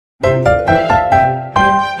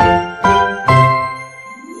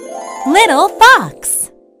Little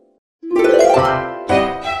Fox.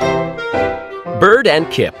 Bird and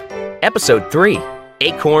Kip, Episode 3,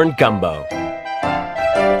 Acorn Gumbo.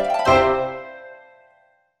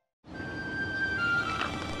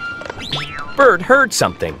 Bird heard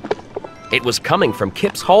something. It was coming from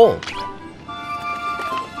Kip's hole.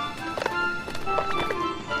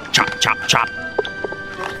 Chop, chop, chop.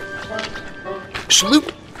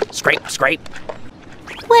 Sloop, scrape, scrape.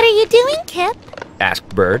 What are you doing, Kip? Asked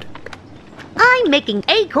Bird. I'm making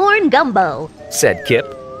acorn gumbo, Said Kip.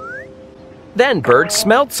 Then Bird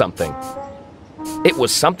smelled something. It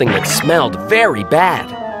was something that smelled very bad.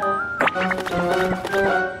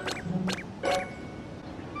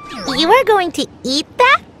 You are going to eat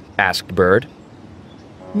that? Asked Bird.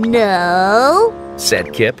 No.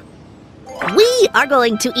 Said Kip. We are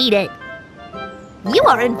going to eat it. You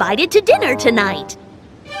are invited to dinner tonight.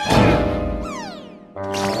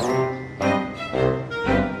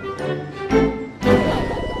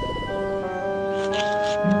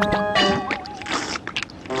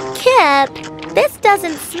 Kip, this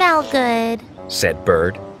doesn't smell good, Said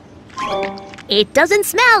Bird. It doesn't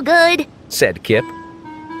smell good, Said Kip.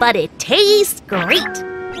 but it tastes great.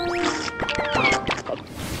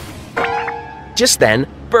 Just then,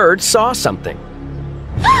 Bird saw something.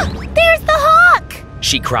 There's the hawk!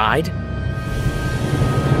 She cried.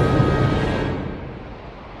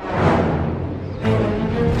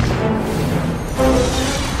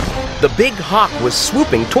 The big hawk was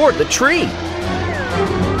swooping toward the tree.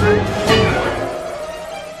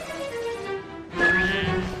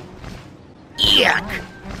 Yuck!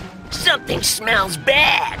 Something smells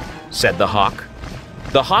bad, said the hawk.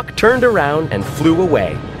 The hawk turned around and flew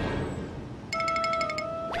away.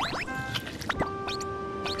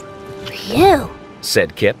 Phew!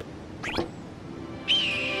 Said Kip.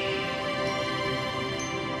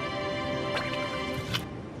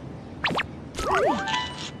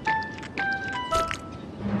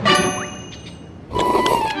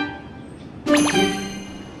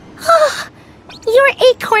 Your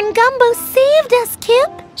acorn gumbo saved us, Kip.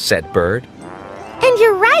 Said Bird. And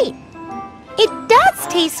you're right. It does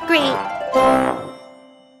taste great.